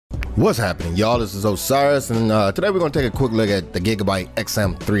What's happening, y'all? This is Osirez, and today we're going to take a quick look at the Gigabyte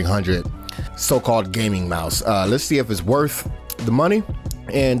XM300 so-called gaming mouse. Let's see if it's worth the money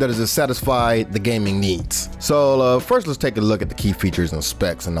and does it satisfy the gaming needs. So first, let's take a look at the key features and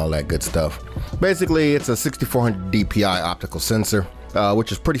specs and all that good stuff. Basically, it's a 6400 DPI optical sensor,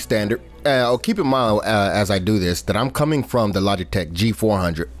 which is pretty standard. I'll keep in mind as I do this that I'm coming from the Logitech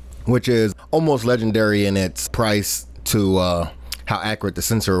G400, which is almost legendary in its price to how accurate the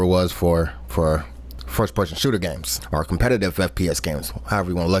sensor was for first-person shooter games or competitive FPS games, however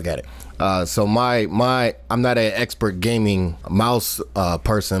you want to look at it. So I'm not an expert gaming mouse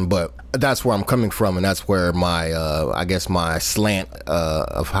person, but that's where I'm coming from, and that's where my I guess my slant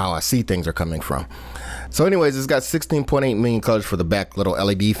of how I see things are coming from. So anyways, it's got 16.8 million colors for the back little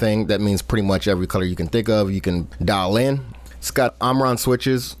LED thing. That means pretty much every color you can think of, you can dial in. It's got Omron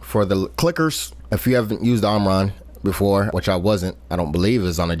switches for the clickers. If you haven't used Omron before, which I don't believe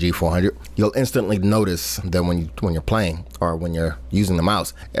is on a G400, you'll instantly notice that when you're playing or when you're using the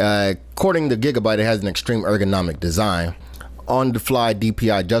mouse. According to Gigabyte, it has an extreme ergonomic design. On the fly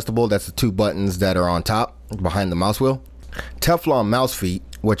DPI adjustable, that's the two buttons that are on top behind the mouse wheel. Teflon mouse feet,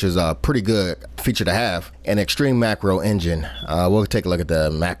 which is a pretty good feature to have, and extreme macro engine. We'll take a look at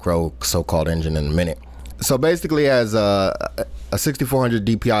the macro so-called engine in a minute. So basically, it has a 6400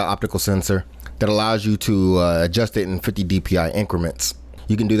 DPI optical sensor that allows you to adjust it in 50 DPI increments.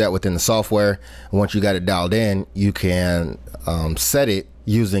 You can do that within the software. Once you got it dialed in, you can set it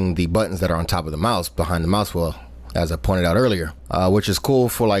using the buttons that are on top of the mouse behind the mouse wheel, as I pointed out earlier, which is cool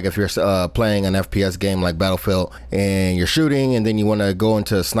for like if you're playing an FPS game like Battlefield and you're shooting and then you want to go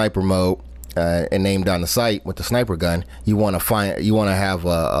into sniper mode and aim down the sight with the sniper gun. You want to have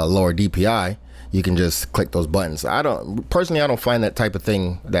a lower DPI. You can just click those buttons. I don't find that type of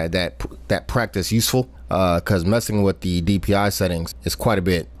thing, that practice useful, because messing with the DPI settings is quite a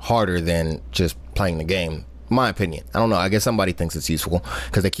bit harder than just playing the game. My opinion. I don't know. I guess somebody thinks it's useful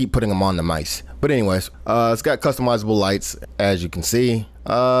because they keep putting them on the mice. But anyways, it's got customizable lights, as you can see,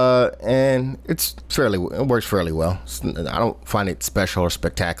 and it works fairly well. I don't find it special or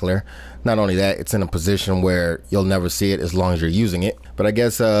spectacular. Not only that, it's in a position where you'll never see it as long as you're using it. But I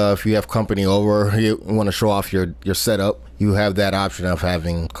guess if you have company over, you want to show off your setup, you have that option of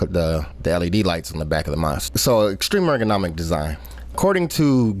having the LED lights on the back of the mouse. So extreme ergonomic design. According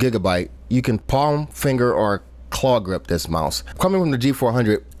to Gigabyte, you can palm, finger, or claw grip this mouse. Coming from the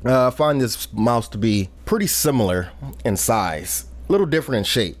G400, I find this mouse to be pretty similar in size. A little different in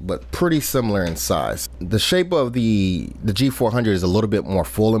shape, but pretty similar in size. The shape of the G400 is a little bit more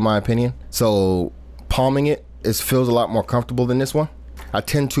full in my opinion. So palming it feels a lot more comfortable than this one. I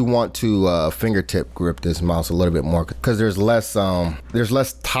tend to want to fingertip grip this mouse a little bit more because there's less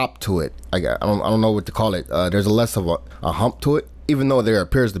top to it. I don't know what to call it. There's less of a hump to it, even though there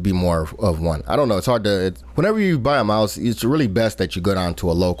appears to be more of one. I don't know. It's hard to. Whenever you buy a mouse, it's really best that you go down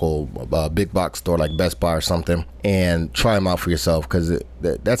to a local big box store like Best Buy or something and try them out for yourself, because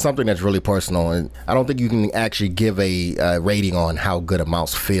that's something that's really personal. And I don't think you can actually give a rating on how good a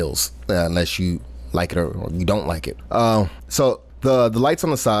mouse feels unless you like it or you don't like it. So the lights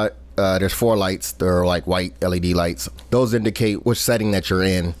on the side, there's 4 lights. They're like white LED lights. Those indicate which setting that you're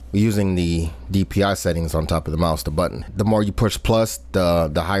in using the DPI settings on top of the mouse, the button. The more you push plus,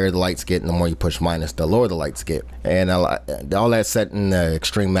 the higher the lights get, and the more you push minus, the lower the lights get. And all that's set in the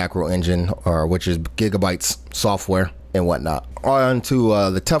extreme macro engine, which is Gigabyte's software and whatnot. On to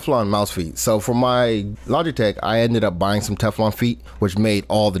the Teflon mouse feet. So for my Logitech, I ended up buying some Teflon feet, which made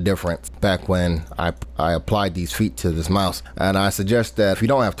all the difference back when I applied these feet to this mouse. And I suggest that if you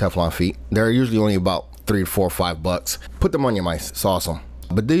don't have Teflon feet, they're usually only about $3, $4, $5. Put them on your mice. It's awesome.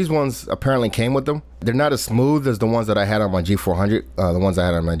 But these ones apparently came with them. They're not as smooth as the ones that I had on my G400. The ones I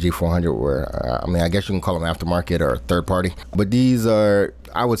had on my G400 were, I mean, I guess you can call them aftermarket or third party. But these are,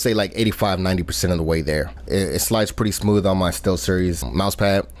 I would say, like 85–90% of the way there. It slides pretty smooth on my SteelSeries mouse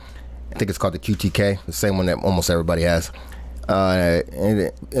pad. I think it's called the QTK, the same one that almost everybody has.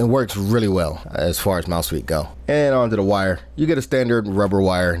 And it works really well as far as mouse feet go. And onto the wire, you get a standard rubber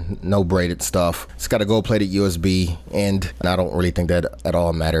wire, no braided stuff. It's got a gold-plated USB end, and I don't really think that at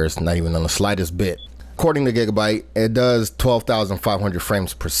all matters, not even on the slightest bit. According to Gigabyte, it does 12,500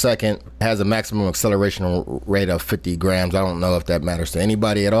 frames per second. It has a maximum acceleration rate of 50 grams. I don't know if that matters to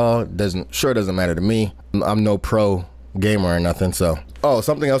anybody at all. It doesn't matter to me. I'm no pro gamer or nothing. So,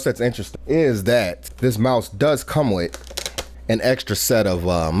 something else that's interesting is that this mouse does come with an extra set of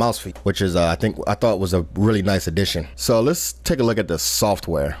mouse feet, which is I thought was a really nice addition. So let's take a look at the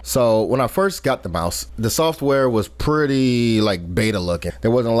software. So when I first got the mouse, the software was pretty like beta looking.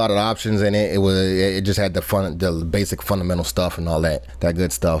 There wasn't a lot of options in it. It just had the basic fundamental stuff and all that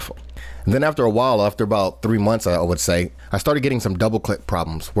good stuff. And then after a while, after about 3 months, I would say, I started getting some double click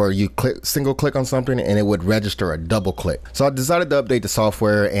problems where you single click on something and it would register a double click. So I decided to update the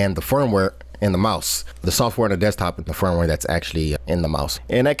software and the firmware in the mouse, the software on the desktop and the firmware that's actually in the mouse.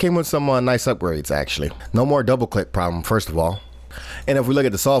 And that came with some nice upgrades actually. No more double click problem, first of all. And if we look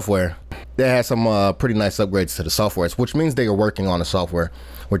at the software, they had some pretty nice upgrades to the software, which means they are working on the software,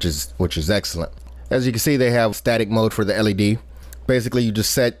 which is excellent. As you can see, they have static mode for the LED. Basically, you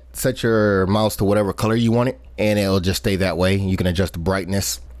just set your mouse to whatever color you want it, and it'll just stay that way. You can adjust the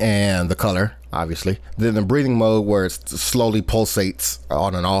brightness and the color, obviously. Then the breathing mode, where it slowly pulsates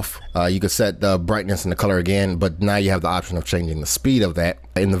on and off. You can set the brightness and the color again, but now you have the option of changing the speed of that.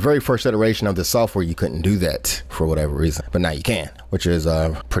 In the very first iteration of the software, you couldn't do that for whatever reason, but now you can, which is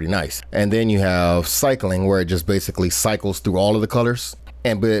pretty nice. And then you have cycling, where it just basically cycles through all of the colors.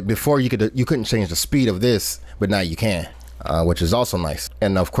 But before you couldn't change the speed of this, but now you can. Which is also nice.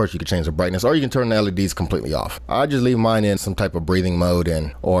 And of course you can change the brightness, or you can turn the LEDs completely off. I just leave mine in some type of breathing mode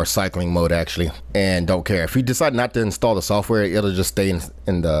or cycling mode actually, and don't care. If you decide not to install the software, it'll just stay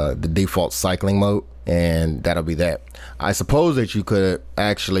in the default cycling mode, and that'll be that. I suppose that you could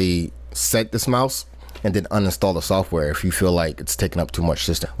actually set this mouse and then uninstall the software if you feel like it's taking up too much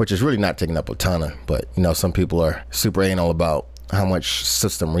system, which is really not taking up a ton of, but you know, some people are super anal about how much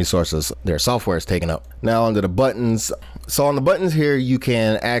system resources their software is taking up. Now under the buttons, so on the buttons here, you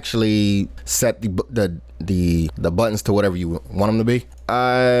can actually set the buttons to whatever you want them to be.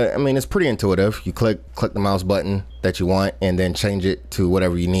 I mean, it's pretty intuitive. You click the mouse button that you want and then change it to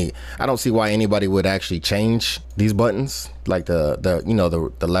whatever you need. I don't see why anybody would actually change these buttons, like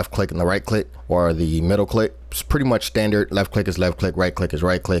the left click and the right click, or the middle click. It's pretty much standard. Left click is left click, right click is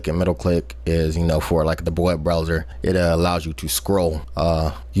right click, and middle click is, you know, for like the web browser. It allows you to scroll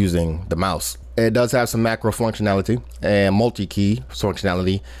using the mouse. It does have some macro functionality and multi-key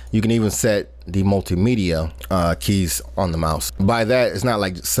functionality. You can even set the multimedia keys on the mouse. By that, it's not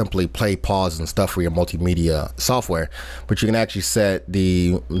like simply play, pause, and stuff for your multimedia software, but you can actually set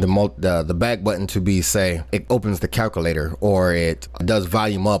the back button to be, say, it opens the calculator, or it does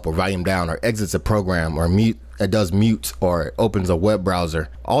volume up or volume down, or exits a program, or mute. It does mute, or it opens a web browser.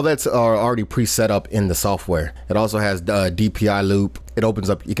 All that's already pre-set up in the software. It also has the DPI loop. It opens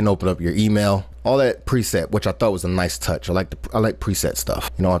up, you can open up your email, all that preset, which I thought was a nice touch. I like preset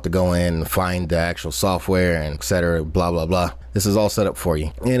stuff. You don't have to go in and find the actual software and etc. blah blah blah. This is all set up for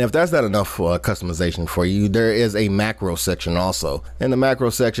you. And if that's not enough customization for you, there is a macro section also. And the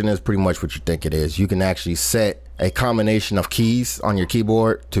macro section is pretty much what you think it is. You can actually set a combination of keys on your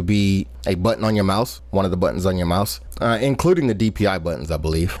keyboard to be a button on your mouse, one of the buttons on your mouse, including the DPI buttons, I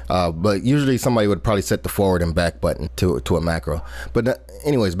believe. But usually somebody would probably set the forward and back button to a macro. But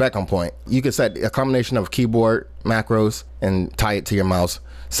anyways, back on point. You can set a combination of keyboard macros and tie it to your mouse.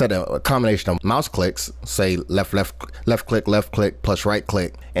 Set a combination of mouse clicks, say left click plus right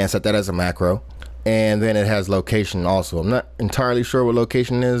click, and set that as a macro. And then it has location also. I'm not entirely sure what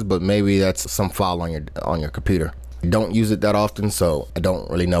location is, but maybe that's some file on your computer. I don't use it that often, so I don't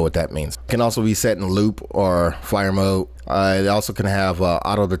really know what that means. It can also be set in loop or fire mode. It also can have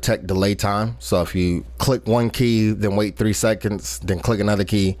auto detect delay time. So if you click one key, then wait 3 seconds, then click another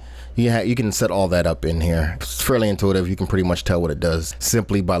key, you can set all that up in here. It's fairly intuitive. You can pretty much tell what it does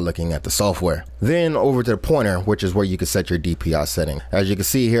simply by looking at the software. Then over to the pointer, which is where you can set your DPI setting. As you can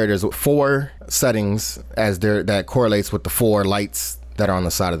see here, there's 4 settings that correlates with the 4 lights that are on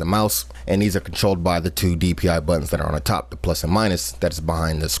the side of the mouse, and these are controlled by the 2 DPI buttons that are on the top, the plus and minus that's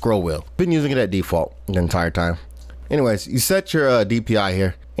behind the scroll wheel. Been using it at default the entire time. Anyways, you set your DPI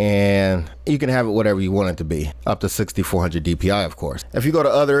here, and you can have it whatever you want it to be, up to 6400 DPI, of course. If you go to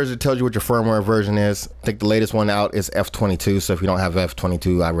others, it tells you what your firmware version is. I think the latest one out is F22, so if you don't have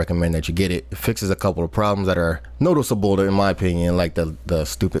F22, I recommend that you get it. It fixes a couple of problems that are noticeable in my opinion, like the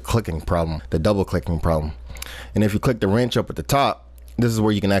stupid clicking problem, the double clicking problem. And if you click the wrench up at the top, this is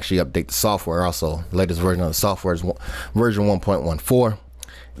where you can actually update the software also. The latest version of the software is version 1.14.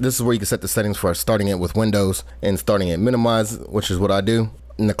 This is where you can set the settings for starting it with Windows and starting it minimize, which is what I do.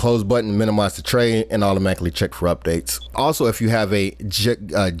 And the close button, minimize the tray and automatically check for updates. Also, if you have a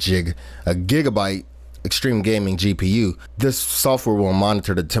Gigabyte Extreme Gaming GPU, this software will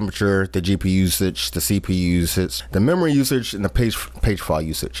monitor the temperature, the GPU usage, the CPU usage, the memory usage, and the page file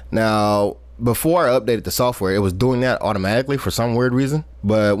usage. Now, before I updated the software, it was doing that automatically for some weird reason.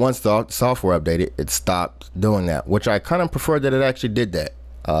 But once the software updated, it stopped doing that, which I kind of prefer that it actually did that.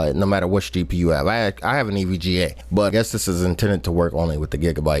 No matter which GPU you have. I have an EVGA, but I guess this is intended to work only with the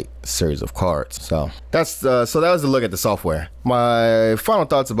Gigabyte series of cards. So that's so that was a look at the software. My final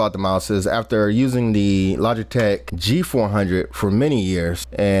thoughts about the mouse is, after using the Logitech G400 for many years,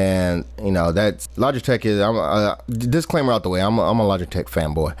 and you know that Logitech is, disclaimer out the way, I'm a Logitech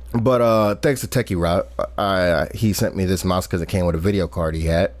fanboy, but thanks to Techie Route, he sent me this mouse because it came with a video card he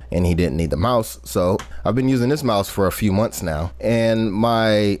had, and he didn't need the mouse. So I've been using this mouse for a few months now, and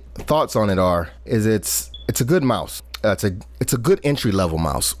my thoughts on it is it's a good mouse. It's a good entry-level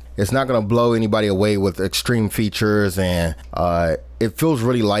mouse. It's not gonna blow anybody away with extreme features, and it feels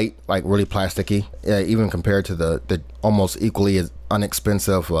really light, like really plasticky, even compared to the almost equally as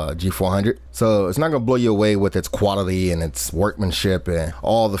inexpensive G400. So it's not gonna blow you away with its quality and its workmanship and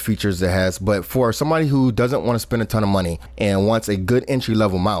all the features it has. But for somebody who doesn't want to spend a ton of money and wants a good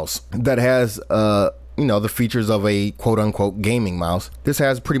entry-level mouse that has you know, the features of a quote-unquote gaming mouse, this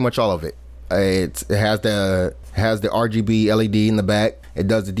has pretty much all of it. It has the RGB LED in the back. It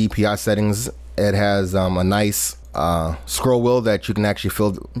does the DPI settings. It has a nice scroll wheel that you can actually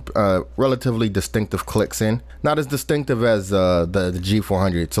feel relatively distinctive clicks in. Not as distinctive as the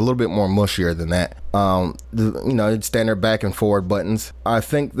G400. It's a little bit more mushier than that. You know, it's standard back and forward buttons. I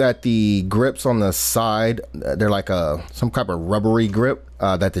think that the grips on the side, they're like some type of rubbery grip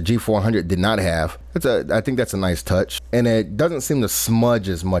that the G400 did not have. I think that's a nice touch, and it doesn't seem to smudge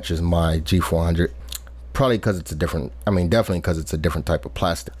as much as my G400. Probably because it's a different, definitely because it's a different type of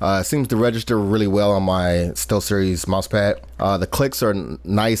plastic. It seems to register really well on my SteelSeries mousepad. The clicks are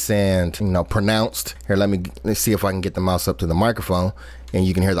nice and, you know, pronounced. Here, let's see if I can get the mouse up to the microphone and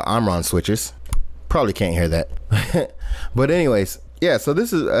you can hear the Omron switches. Probably can't hear that. But anyways, yeah, so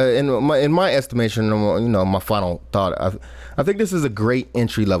this is, in my estimation, you know, my final thought, I think this is a great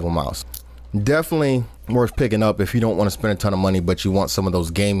entry-level mouse. Definitely worth picking up if you don't want to spend a ton of money, but you want some of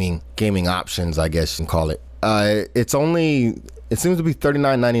those gaming options, I guess you can call it. It seems to be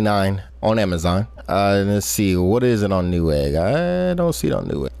 $39.99 on Amazon. Let's see, what is it on Newegg? I don't see it on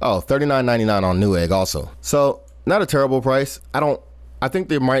Newegg. Oh, $39.99 on Newegg also. So not a terrible price. I think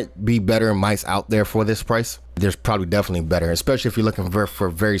there might be better mice out there for this price. There's probably definitely better, especially if you're looking for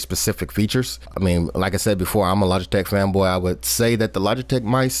very specific features. I mean, like I said before, I'm a Logitech fanboy. I would say that the Logitech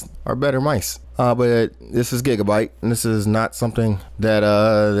mice are better mice. But this is Gigabyte, and this is not something that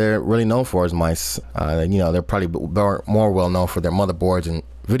they're really known for as mice. You know, they're probably more well known for their motherboards and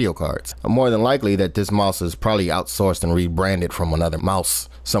video cards. More than likely that this mouse is probably outsourced and rebranded from another mouse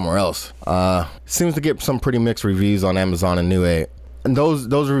somewhere else. Seems to get some pretty mixed reviews on Amazon and Newegg. And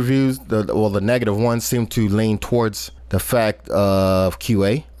those reviews, the negative ones, seem to lean towards the fact of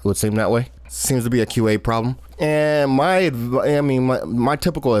QA. It would seem that way. Seems to be a QA problem. And my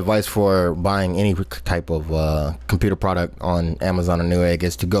typical advice for buying any type of computer product on Amazon or Newegg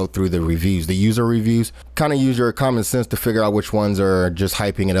is to go through the reviews, the user reviews. Kind of use your common sense to figure out which ones are just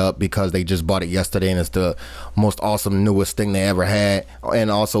hyping it up because they just bought it yesterday and it's the most awesome, newest thing they ever had.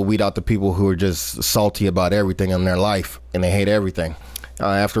 And also weed out the people who are just salty about everything in their life and they hate everything.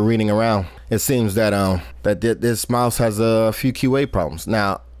 After reading around, it seems that this mouse has a few QA problems.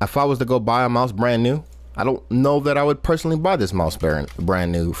 Now, if I was to go buy a mouse brand new, I don't know that I would personally buy this mouse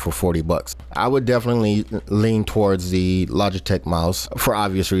brand new for 40 bucks. I would definitely lean towards the Logitech mouse for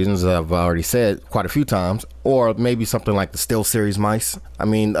obvious reasons that I've already said quite a few times, or maybe something like the SteelSeries mice. I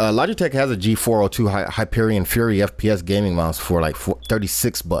mean, Logitech has a G402 Hyperion Fury FPS gaming mouse for like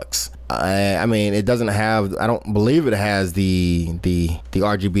 36 bucks. I mean, it doesn't have, I don't believe it has the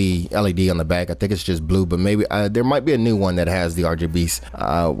RGB LED on the back. I think it's just blue, but maybe there might be a new one that has the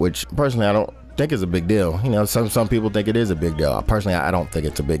RGBs, which personally I don't think is a big deal. You know, some people think it is a big deal. Personally, I don't think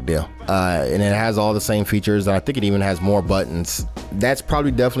it's a big deal. And it has all the same features. I think it even has more buttons. That's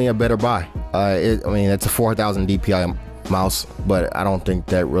probably definitely a better buy. I mean, it's a 4000 DPI mouse, but I don't think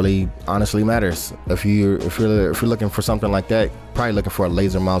that really honestly matters. If you're looking for something like that, probably looking for a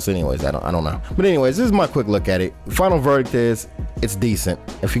laser mouse anyways. I don't know. But anyways, this is my quick look at it. Final verdict is it's decent.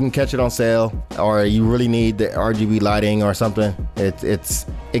 If you can catch it on sale, or you really need the RGB lighting or something, it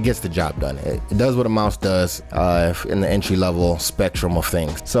gets the job done. It does what a mouse does in the entry level spectrum of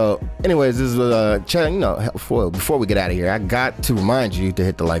things. So anyways, this is you know, before we get out of here, I got to remind you to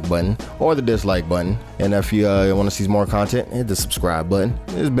hit the like button or the dislike button, and if you want to see more content, hit the subscribe button.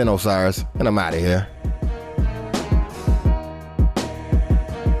 It's been Osirez, and I'm out of here.